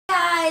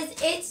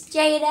It's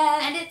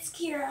Jada. And it's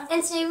Kiera.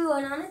 And today we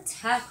went on a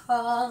tack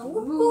haul.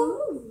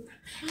 Woo-hoo.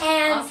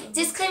 And awesome.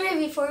 Disclaimer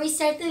before we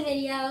start the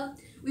video.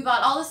 We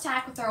bought all this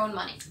tack with our own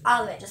money.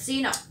 All of it. Just so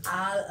you know.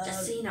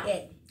 Just so you know.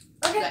 It.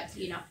 Okay. Good, so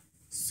you know.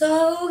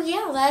 So,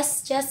 yeah,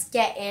 let's just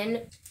get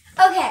in.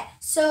 Okay,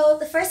 so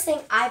the first thing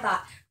I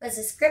bought was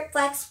a Script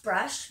Flex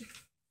brush.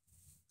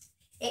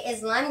 It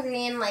is lime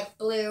green, like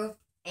blue,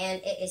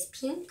 and it is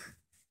pink.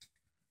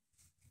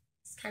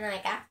 It's kind of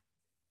like that.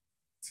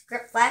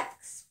 Script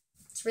Flex.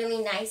 It's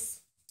really nice.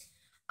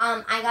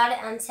 I got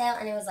it on sale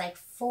and it was like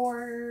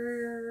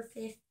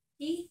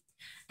 $4.50,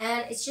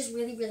 and it's just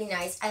really, really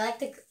nice. I like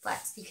the Grip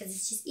Flex because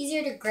it's just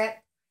easier to grip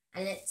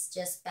and it's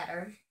just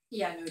better.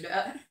 Yeah, no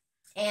doubt.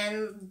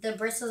 And the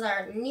bristles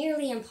are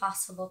nearly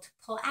impossible to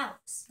pull out.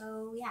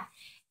 So yeah,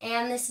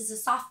 and this is a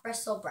soft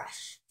bristle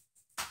brush.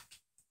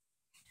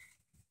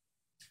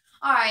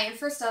 All right, and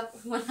first up,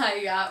 what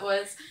I got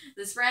was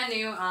this brand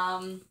new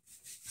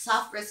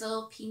soft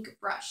bristle pink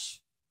brush.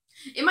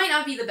 It might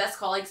not be the best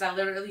quality because I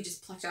literally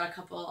just plucked out a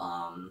couple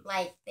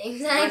like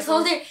things. And I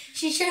told her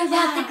she should have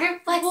got the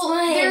Grip Flex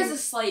one. There's a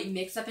slight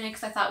mix up in it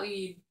because I thought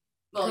we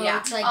to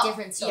like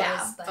different stores.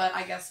 Yeah, but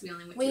I guess we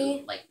only went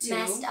to like two.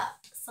 Messed up.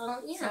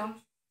 So yeah. So,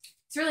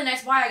 it's really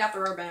nice. Why I got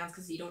the rubber bands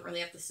because you don't really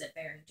have to sit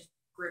there and just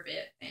grip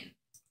it and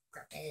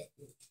grip it.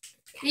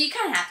 Yeah, you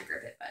kind of have to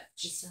grip it, but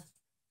just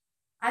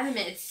I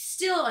admit it's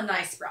still a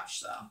nice brush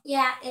though.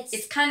 Yeah,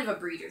 it's kind of a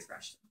breeder's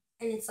brush.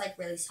 And it's like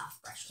really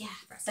soft brush. Yeah,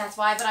 that's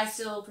why. But I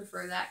still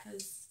prefer that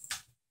because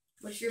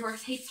what if your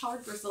horse hates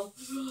hard bristle?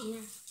 Yeah.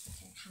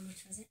 Okay, how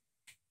much was it?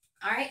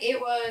 All right, it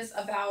was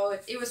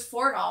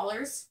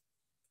 $4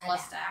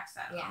 plus tax.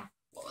 I don't know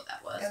what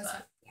that was.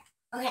 But. Yeah.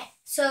 Okay,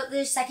 so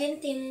the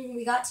second thing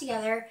we got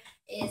together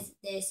is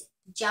this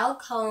gel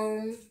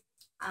comb,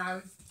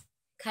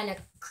 kind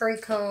of curry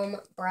comb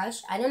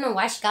brush. I don't know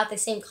why she got the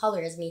same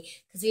color as me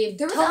because we have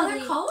there was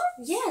other colors.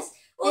 Yes.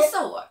 Well,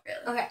 so what,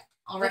 really? Okay.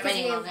 I'll write my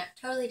name on it.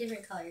 Totally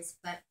different colors,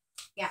 but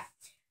yeah.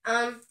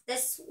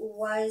 This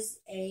was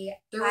a.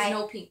 There was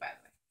no pink, by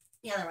the way.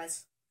 Yeah, there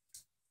was.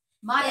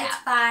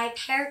 It's by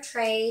Pear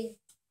Trade,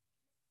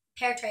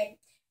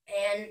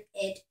 and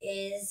it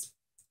is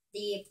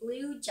the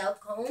blue gel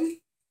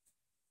comb.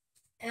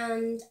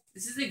 And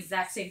this is the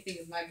exact same thing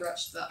as my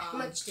brush. How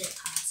much did it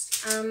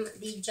cost?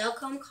 The gel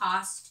comb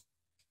cost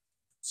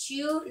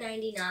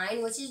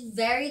 $2.99, which is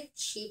very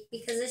cheap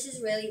because this is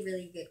really,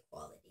 really good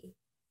quality.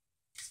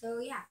 So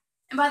yeah.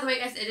 And by the way,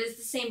 guys, it is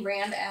the same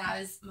brand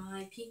as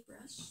my pink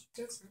brush.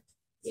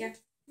 Yeah.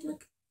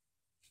 Look.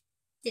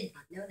 Did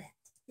not know that.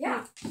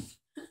 Yeah.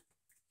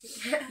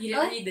 You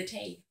didn't read the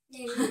tape.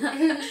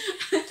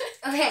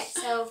 Okay,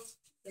 so.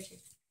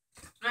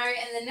 All right,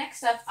 and the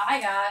next up I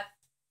got.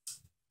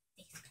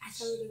 I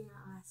thought we were doing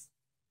that last.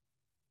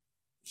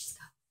 Just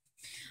go.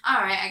 All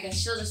right, I guess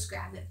she'll just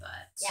grab it,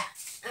 but. Yeah.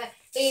 Okay.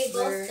 We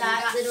both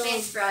got little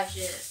face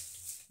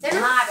brushes.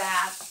 They're my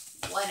bad.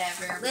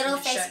 Whatever. Little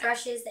face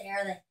brushes.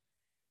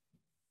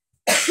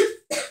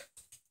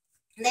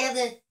 They're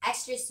the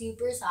extra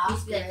super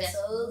soft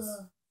bristles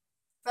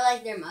for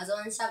like their muzzle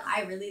and stuff.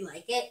 I really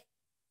like it.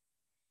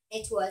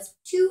 It was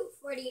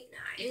 $2.49.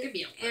 It could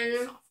be and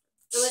it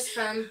was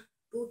from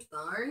Boot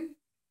Barn.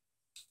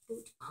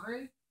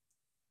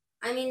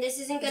 I mean, this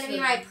isn't going to be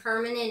my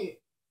permanent.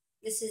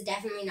 This is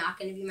definitely not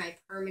going to be my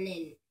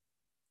permanent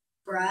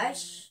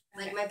brush,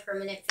 like my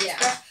permanent face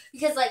brush,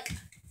 because like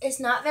it's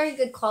not very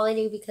good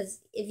quality.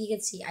 Because if you can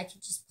see, I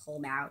could just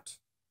pull them out.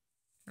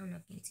 I don't know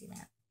if you can see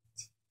that.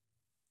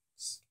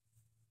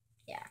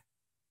 Yeah,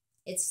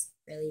 it's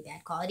really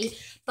bad quality,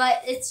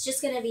 but it's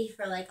just gonna be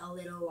for like a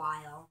little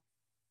while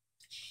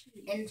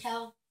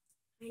until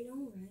I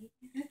know, right?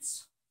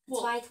 That's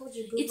why I told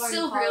you. Boot Barn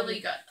still quality. really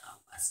good though.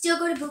 Still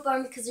go to Boot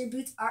Barn because their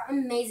boots are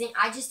amazing.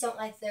 I just don't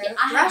like their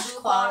brush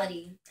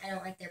quality. I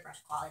don't like their brush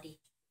quality.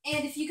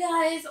 And if you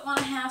guys want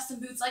to have some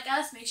boots like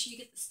us, make sure you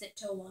get the snip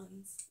toe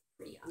ones.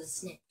 Pretty awesome. The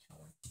snip toe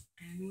one.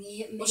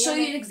 And we'll show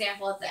you an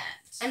example of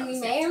that. And we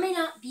may or may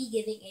not be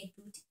giving a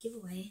boot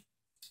giveaway.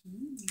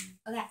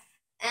 Okay.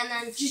 And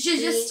then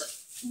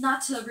just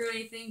not to ruin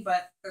anything,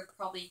 but they're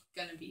probably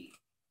gonna be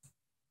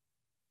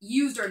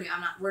used or new.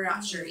 We're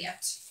not sure yet.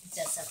 It's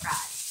a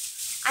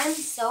surprise. I'm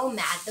so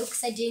mad though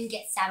because I didn't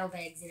get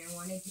saddlebags and I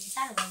wanted new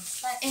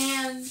saddlebags.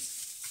 And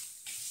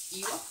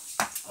you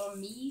or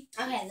me?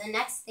 Okay. The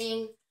next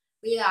thing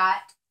we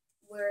got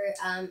were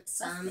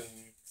some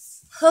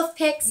hoof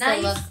picks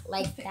that look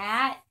like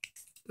that.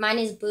 Mine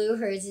is blue,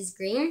 hers is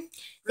green.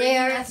 They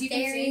are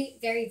very,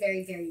 very,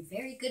 very, very,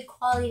 very good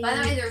quality. By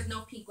the way, there's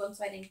no pink one,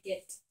 so I didn't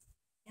get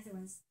the other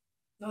ones.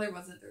 No, there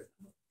wasn't.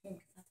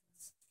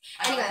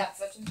 Anyway,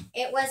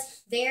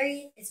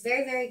 it's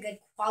very, very good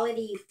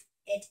quality.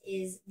 It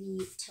is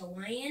the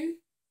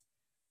Hawaiian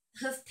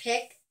hoof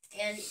pick,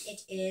 and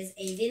it is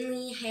a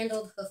Vinley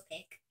handled hoof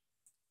pick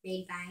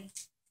made by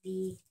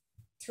the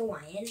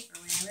Hawaiian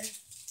or whatever.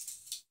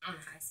 I don't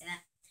know how to say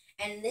that.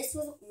 And this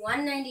was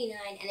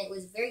 $1.99, and it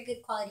was very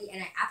good quality,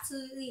 and I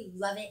absolutely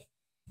love it.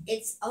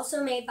 It's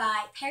also made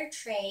by Pear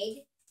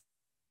Trade,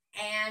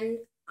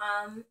 and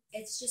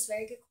it's just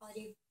very good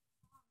quality.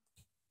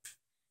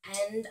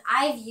 And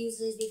I've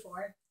used these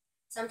before.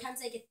 Sometimes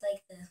I get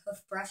like the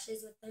hoof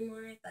brushes with them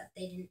on it, but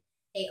they didn't.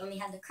 They only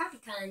had the crappy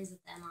kinds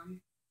with them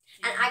on.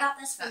 Yeah, and I got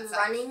this from that's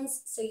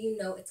Runnings, so you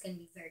know it's gonna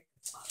be very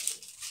good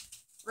quality.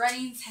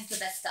 Runnings has the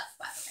best stuff,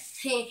 by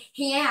the way.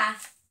 Yeah.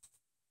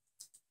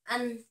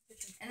 And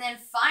then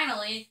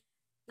finally,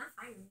 Not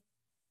finally.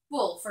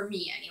 well, for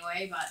me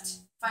anyway, but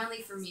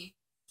finally for me,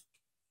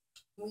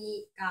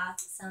 We got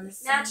some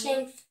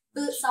matching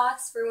boot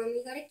socks for when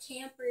we go to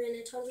camp. We're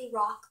gonna totally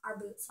rock our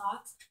boot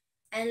socks.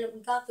 And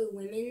we got the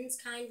women's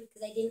kind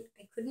because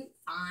I couldn't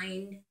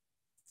find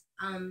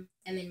them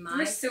in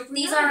mine.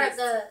 These are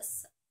the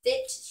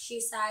fit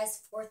shoe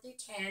size 4 through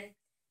 10.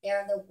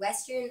 They're the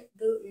Western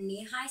boot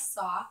knee-high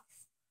socks.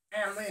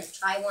 And I'm gonna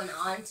try one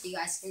on so you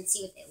guys can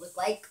see what they look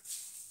like.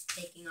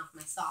 Taking off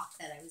my sock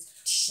that I was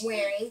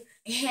wearing.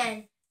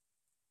 And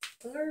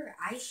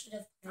I should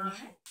have put it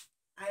ahead.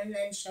 And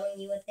then showing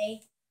you what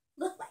they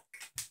look like.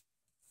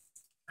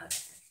 Okay.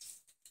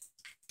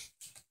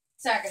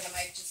 Sorry, because I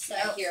might just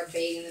hear a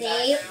baby in the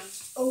They-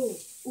 background.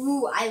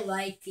 Ooh, I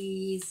like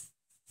these.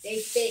 They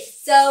fit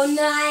so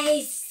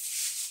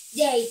nice.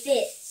 They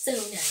fit so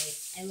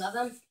nice. I love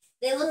them.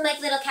 They look like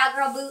little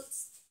cowgirl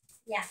boots.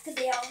 Yeah, because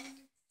they all.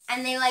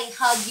 And they like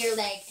hug your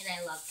leg, and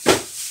I love them.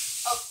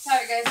 Oh,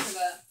 sorry guys for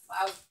the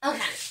wow.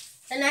 Okay.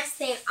 The next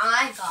thing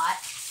I got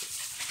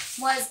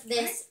was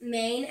this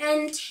mane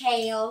and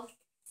tail.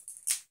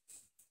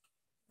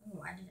 Oh,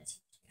 why did I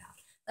take it out?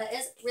 But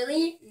it's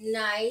really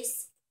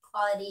nice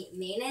quality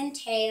mane and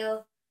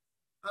tail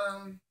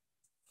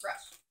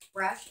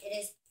brush. It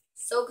is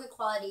so good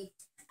quality.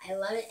 I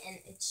love it, and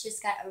it's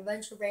just got a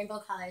bunch of rainbow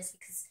colors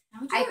because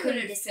I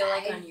couldn't feel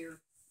like decide. on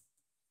your.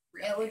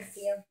 It would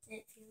feel.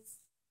 It feels.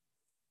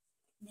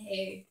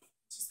 Hey, it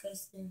just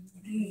goes through.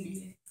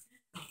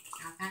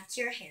 I've got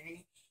your hair in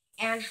it,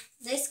 and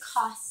this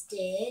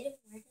costed.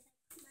 Where did I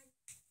put my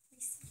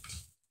receipt?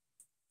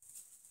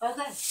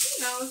 Okay.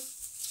 Who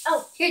knows?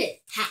 Oh, here it is.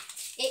 Ha!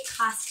 It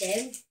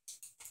costed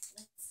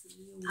Let's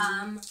see.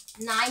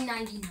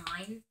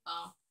 $9.99.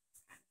 Oh.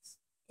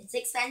 It's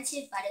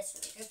expensive, but it's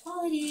really good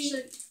quality.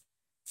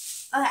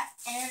 Okay,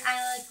 and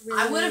I like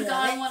really. I would have love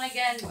gotten it. one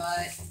again,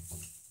 but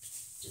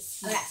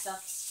just Okay. mixed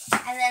up.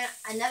 And then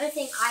another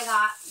thing I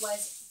got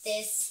was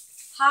this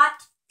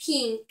hot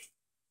pink,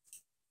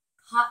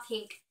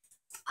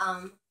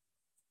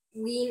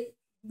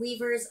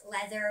 Weaver's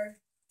leather,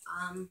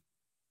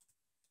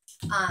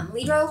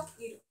 lead rope,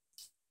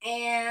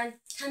 and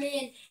coming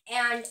in,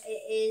 and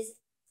it is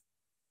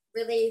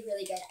really,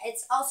 really good.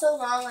 It's also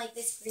long like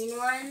this green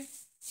one.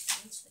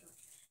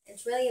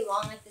 It's really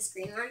long like this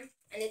green one,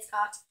 and it's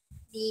got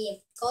the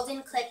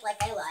golden clip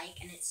like I like,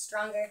 and it's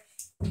stronger,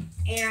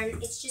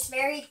 and it's just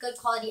very good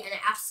quality, and I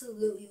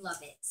absolutely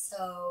love it.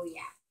 So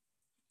yeah.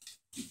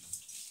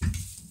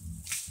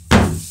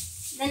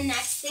 The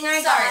next thing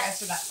I got Sorry,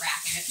 for that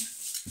racket.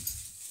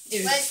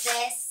 was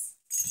this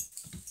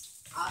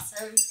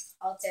awesome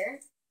halter.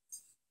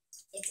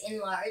 It's in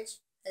large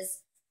because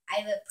I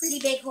have a pretty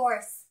big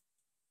horse.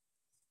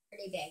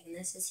 Pretty big, and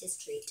this is his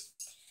treat.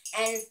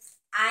 And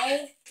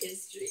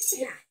His treat.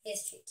 yeah,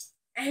 his treat.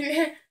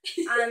 And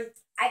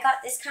I got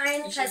this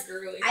kind because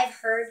I've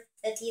heard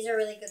that these are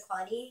really good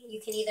quality. You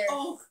can either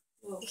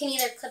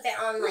clip it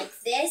on like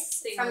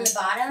this from the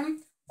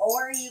bottom,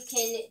 or you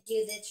can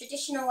do the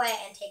traditional way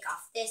and take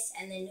off this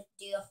and then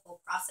do the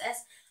whole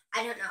process.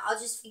 I don't know. I'll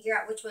just figure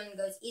out which one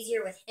goes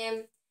easier with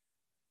him.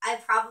 I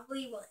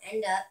probably will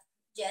end up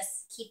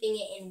just keeping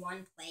it in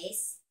one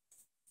place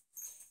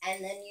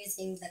and then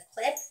using the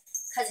clip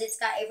because it's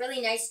got a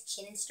really nice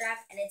chin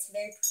strap and it's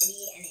very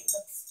pretty and it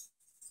looks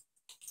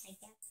like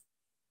that.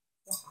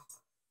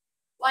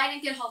 Well, I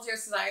didn't get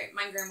halters because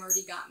my grandma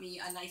already got me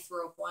a nice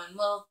rope one.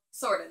 Well,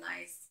 sort of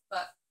nice,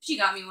 but she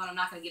got me one. I'm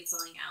not going to get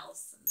something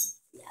else.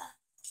 Yeah.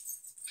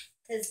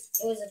 Because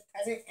it was a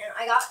present, and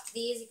I got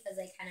these because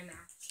they kind of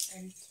match,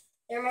 and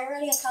they're my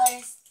really good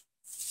colors.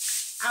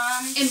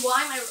 And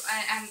why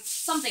and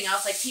something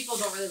else, like people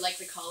don't really like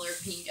the color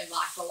pink and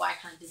black, but why I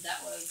kind of did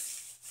that was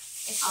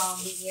It's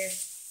just easier.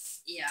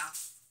 Yeah.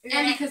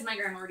 And because my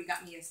grandma already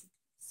got me a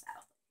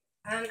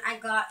saddle. I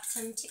got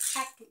some Tic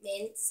Tac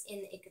mints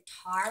in a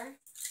guitar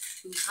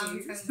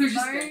from We're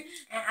Burn,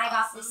 and I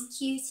got this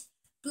cute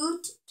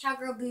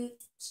cowgirl boot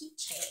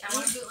keychain. I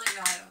want to do it like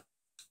no, I don't.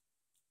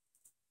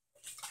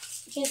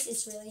 Because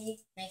it's really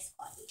nice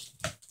quality.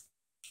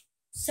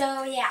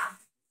 So yeah,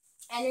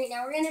 and right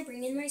now we're gonna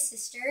bring in my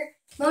sister,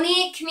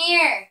 Monique. Come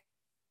here.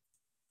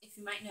 If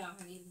you might know,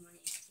 her name is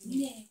Monique.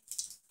 Yeah.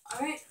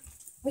 All right.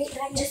 Wait,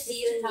 not just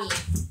you and me.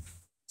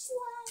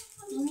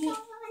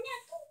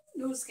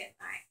 No, just kidding.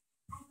 All right.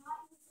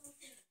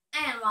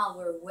 And while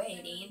we're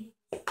waiting,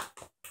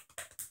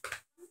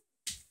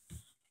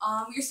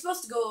 you're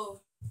supposed to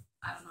go.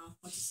 I don't know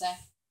what to say,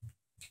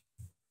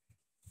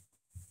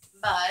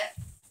 but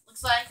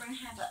looks like we're gonna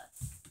have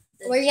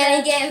We're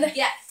gonna give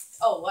yes.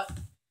 Oh, what?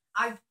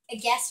 a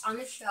guest on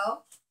the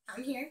show.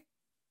 I'm here,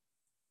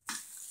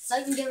 so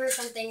I can give her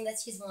something that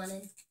she's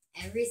wanted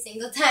every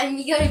single time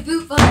we go to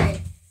Boot Barn.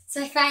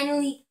 So I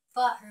finally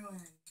bought her one.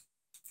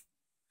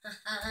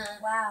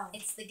 Wow.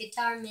 It's the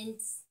guitar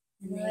mints.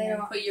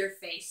 And put your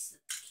face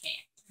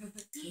in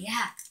the can.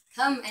 Yeah.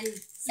 Come and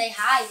say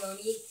hi,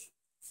 Monique.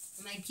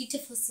 My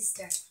beautiful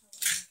sister.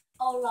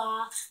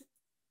 Hola.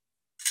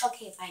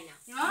 Okay, bye now.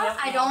 You know what?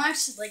 I don't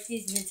actually like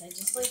these mints. I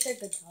just like their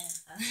guitar.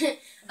 Okay,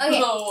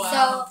 Oh,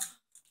 wow. so,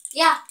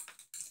 yeah.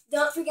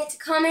 Don't forget to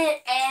comment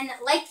and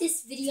like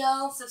this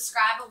video.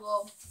 Subscribe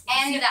below.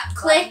 And see that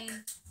click.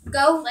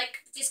 button.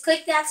 Just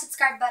click that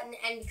subscribe button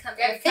and become an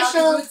Grab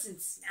official. boots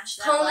and smash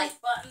that pony. like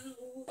button,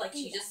 like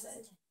she just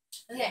said.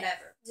 Okay.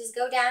 Never. Just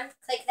go down,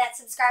 click that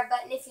subscribe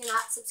button if you're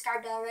not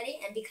subscribed already,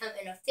 and become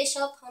an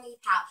official pony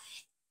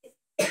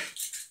pal.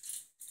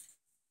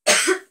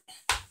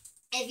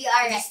 If you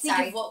are, Just think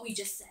of what we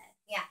just said.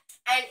 Yeah.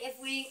 And if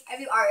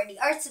you already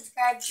are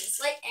subscribed, just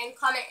like and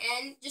comment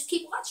and just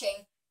keep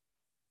watching.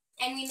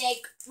 And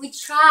we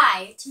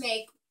try to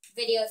make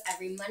videos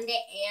every Monday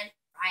and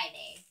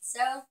Friday. So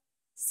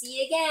see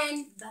you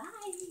again. Bye.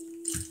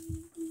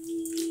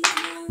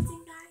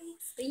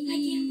 I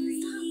can't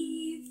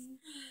breathe.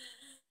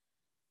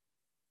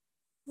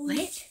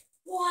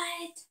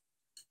 What?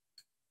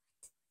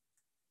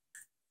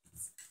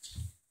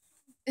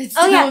 It's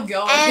Oh, still yeah,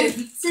 going. And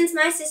since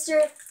my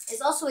sister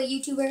is also a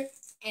YouTuber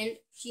and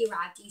she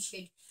arrived, you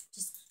should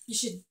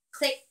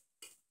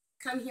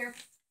come here.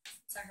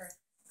 Sorry,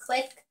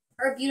 click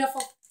her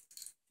beautiful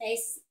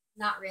face.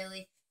 Not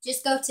really.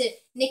 Just go to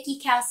Nikki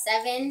Cow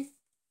 7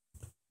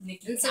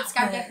 and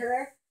subscribe to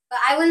her. But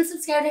I wouldn't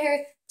subscribe to her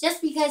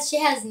just because she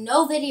has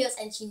no videos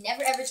and she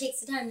never ever takes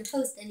the time to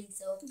post any.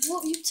 So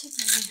Well, you took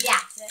my yeah.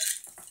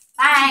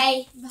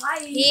 Bye.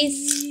 Bye.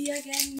 Peace. Again.